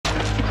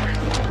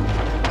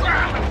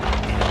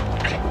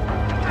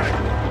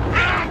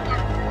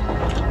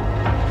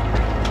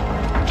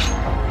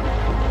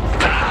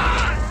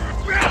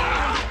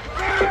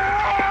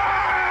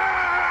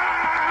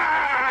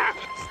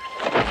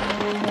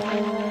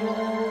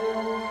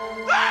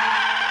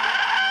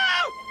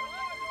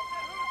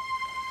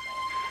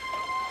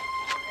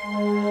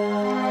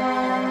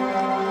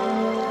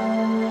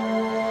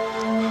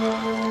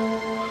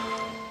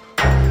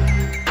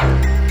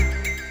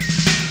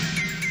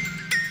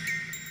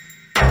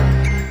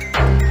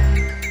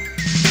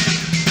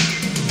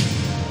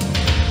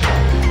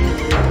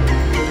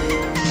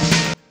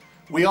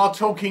We are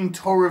talking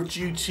Tour of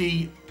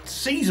Duty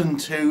Season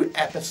 2,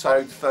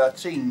 Episode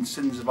 13,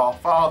 Sins of Our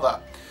Father.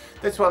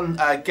 This one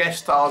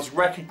guest stars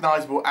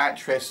recognisable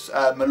actress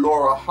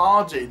Melora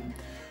Hardin,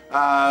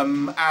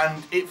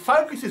 and it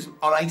focuses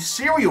on a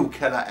serial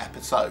killer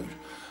episode.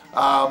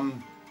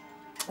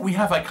 We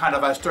have a kind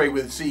of a story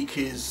with Zeke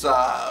is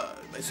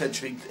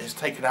essentially has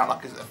taken out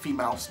like a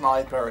female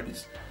sniper and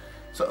is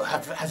sort of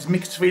has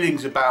mixed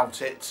feelings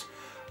about it.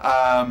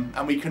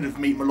 And we kind of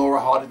meet Melora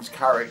Hardin's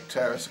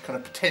character as a kind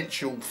of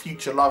potential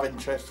future love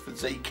interest for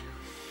Zeke.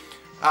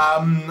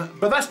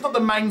 But that's not the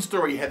main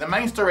story here. The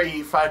main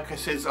story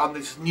focuses on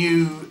this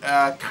new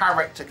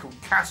character called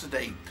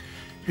Cassidy,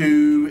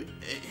 who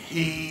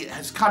he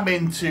has come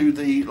into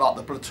the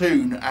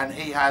platoon, and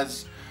he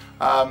has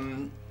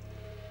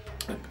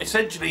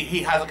essentially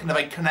he has a kind of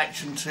a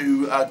connection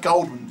to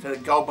Goldman,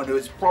 who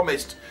has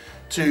promised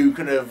to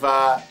kind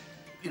of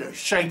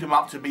shape him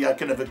up to be a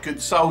kind of a good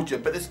soldier.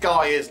 But this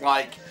guy is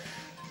like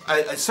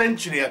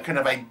essentially a kind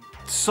of a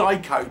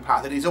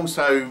psychopath, and he's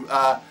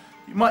also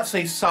you might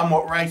say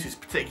somewhat racist,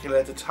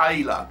 particular to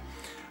Taylor.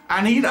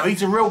 And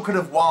he's a real kind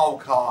of wild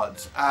card.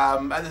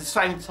 At the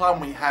same time,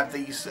 we have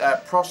these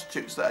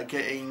prostitutes that are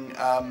getting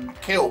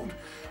killed,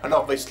 and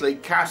obviously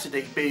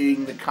Cassidy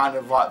being the kind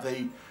of like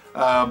the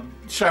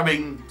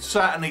showing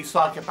certainly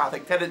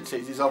psychopathic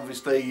tendencies is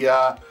obviously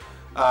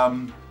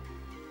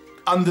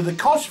under the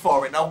cosh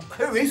for it. Now,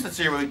 who is the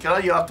serial killer?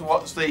 You'll have to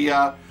watch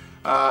the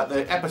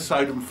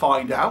episode and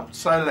find out.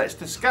 So let's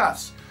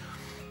discuss.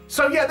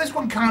 So yeah, this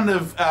one kind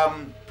of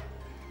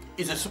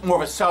is more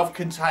of a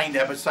self-contained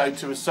episode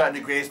to a certain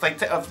degree, as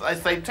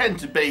they tend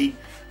to be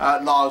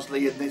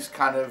largely in this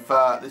kind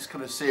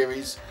of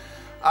series.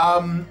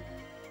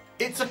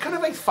 It's a kind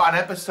of a fun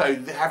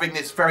episode, having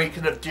this very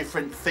kind of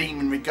different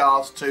theme in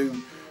regards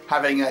to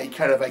having a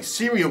kind of a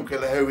serial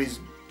killer who is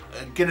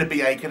going to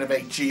be a kind of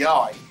a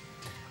GI,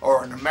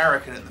 or an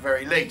American at the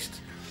very least,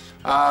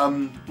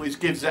 which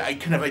gives it a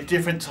kind of a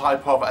different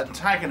type of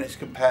antagonist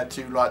compared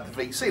to like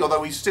the VC.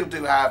 Although we still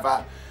do have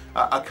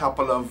a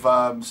couple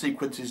of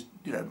sequences,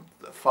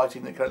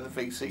 fighting the kind of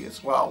the VC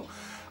as well.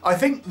 I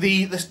think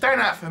the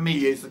standout for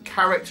me is the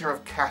character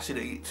of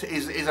Cassidy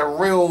is a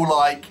real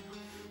like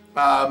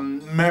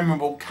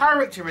memorable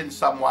character in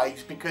some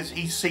ways, because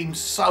he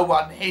seems so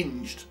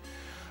unhinged,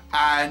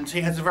 and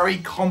he has a very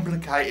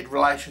complicated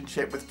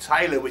relationship with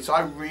Taylor, which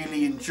I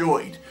really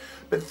enjoyed.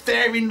 But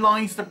therein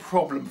lies the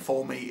problem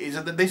for me, is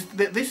that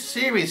this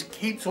series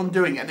keeps on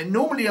doing it, and it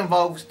normally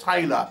involves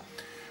Taylor.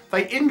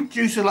 They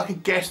introduce like a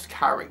guest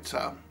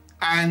character,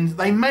 and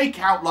they make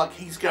out like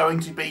he's going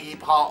to be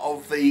part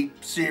of the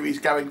series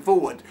going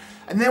forward,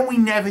 and then we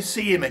never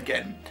see him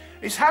again.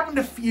 It's happened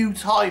a few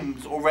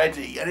times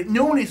already, and it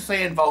normally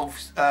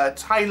involves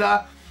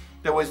Taylor.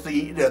 There was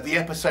the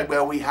episode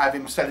where we have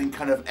him selling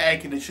kind of air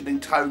conditioning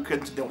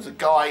tokens, and there was a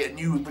guy, a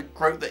new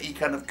recruit that he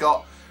kind of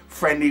got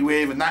friendly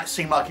with, and that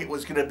seemed like it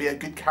was going to be a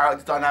good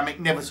character dynamic.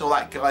 Never saw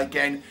that guy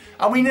again,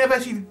 and we never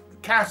see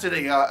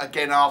Cassidy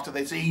again after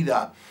this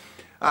either.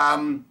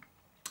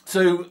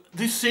 So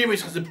this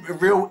series has a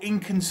real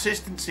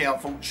inconsistency,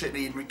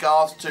 unfortunately, in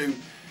regards to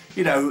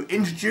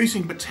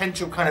introducing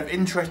potential kind of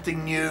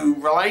interesting new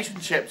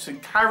relationships and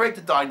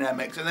character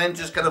dynamics, and then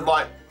just kind of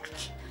like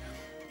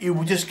you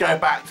will just go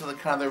back to the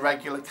kind of the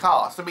regular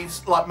cast. I mean,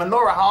 like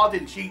Melora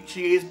Hardin,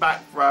 she is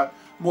back for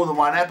more than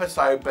one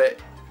episode, but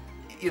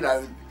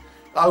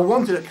I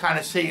wanted to kind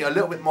of see a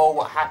little bit more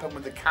what happened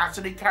with the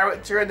Cassidy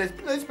character, and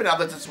there's been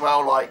others as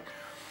well, like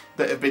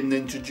that have been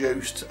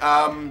introduced.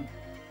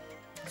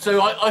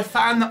 So I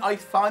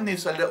find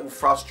this a little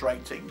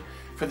frustrating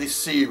for this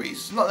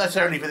series, not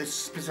necessarily for this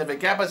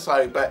specific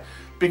episode, but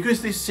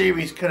because this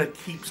series kind of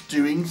keeps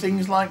doing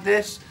things like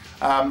this,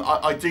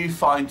 I do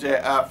find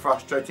it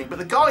frustrating. But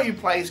the guy who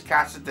plays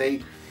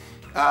Cassidy,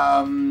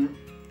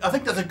 I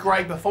think does a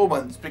great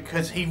performance,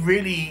 because he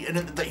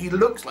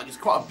looks like he's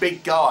quite a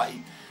big guy.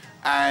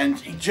 And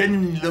he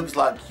genuinely looks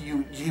like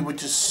you would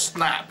just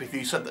snap if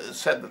you said the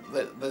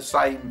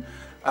same,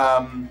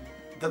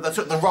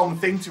 the wrong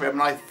thing to him.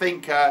 And I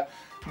think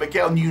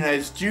Miguel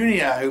Nunez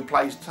Jr., who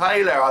plays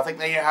Taylor, I think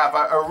they have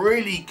a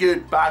really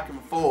good back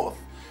and forth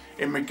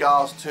in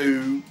regards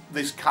to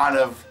this kind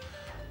of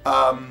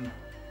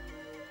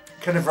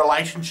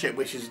relationship,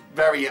 which is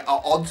very at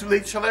odds with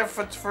each other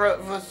for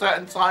a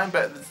certain time.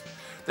 But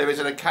there is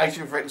an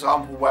occasion, for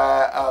example,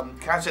 where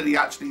Cassidy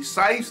actually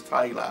saves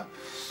Taylor.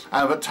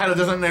 But Taylor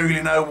doesn't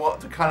really know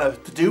what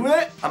to do with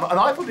it, and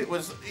I thought it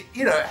was,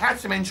 it had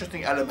some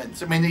interesting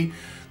elements. I mean,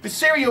 the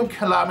serial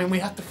killer, I mean, we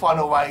have to find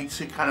a way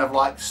to kind of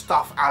like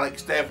stuff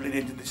Alex Devlin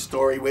into this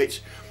story,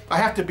 which I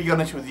have to be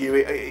honest with you,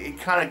 it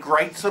kind of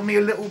grates on me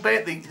a little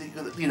bit.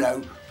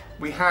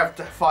 We have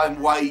to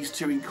find ways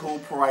to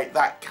incorporate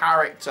that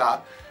character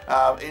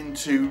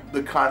into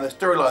the kind of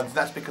storylines.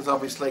 That's because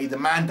obviously the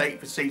mandate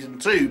for season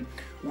 2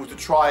 was to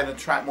try and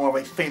attract more of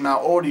a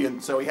female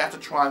audience, so we have to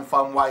try and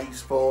find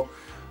ways for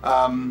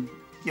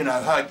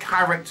her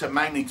character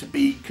mainly to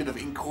be kind of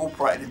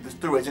incorporated into the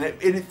stories, and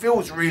it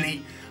feels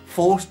really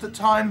forced at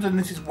times, and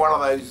this is one of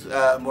those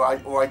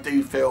where I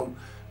do feel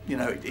you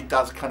know, it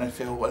does kind of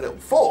feel a little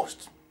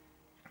forced.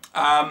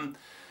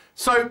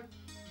 So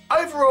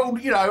overall,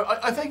 you know,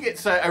 I think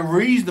it's a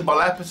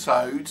reasonable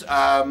episode.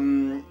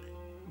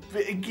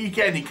 But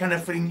again, you kind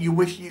of feeling you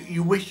wish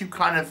you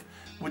kind of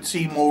would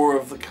see more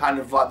of the kind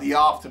of like the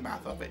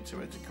aftermath of it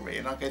to a degree.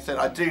 And like I said,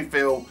 I do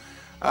feel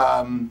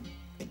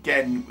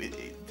again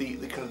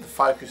the kind of the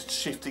focus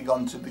shifting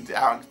onto the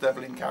Aaran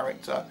Devlin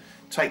character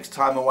takes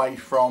time away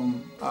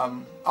from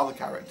other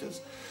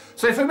characters.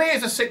 So for me,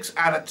 it's a 6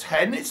 out of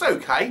 10. It's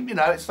okay, you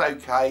know, it's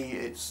okay.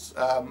 It's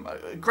a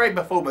great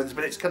performance,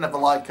 but it's kind of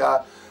like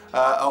a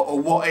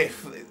what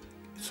if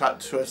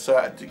to a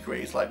certain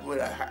degree. It's like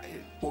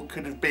what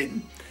could have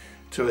been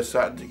to a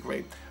certain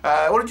degree.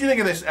 What did you think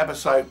of this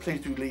episode?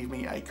 Please do leave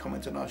me a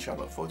comment and I shall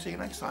look forward to you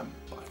next time.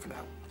 Bye for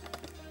now.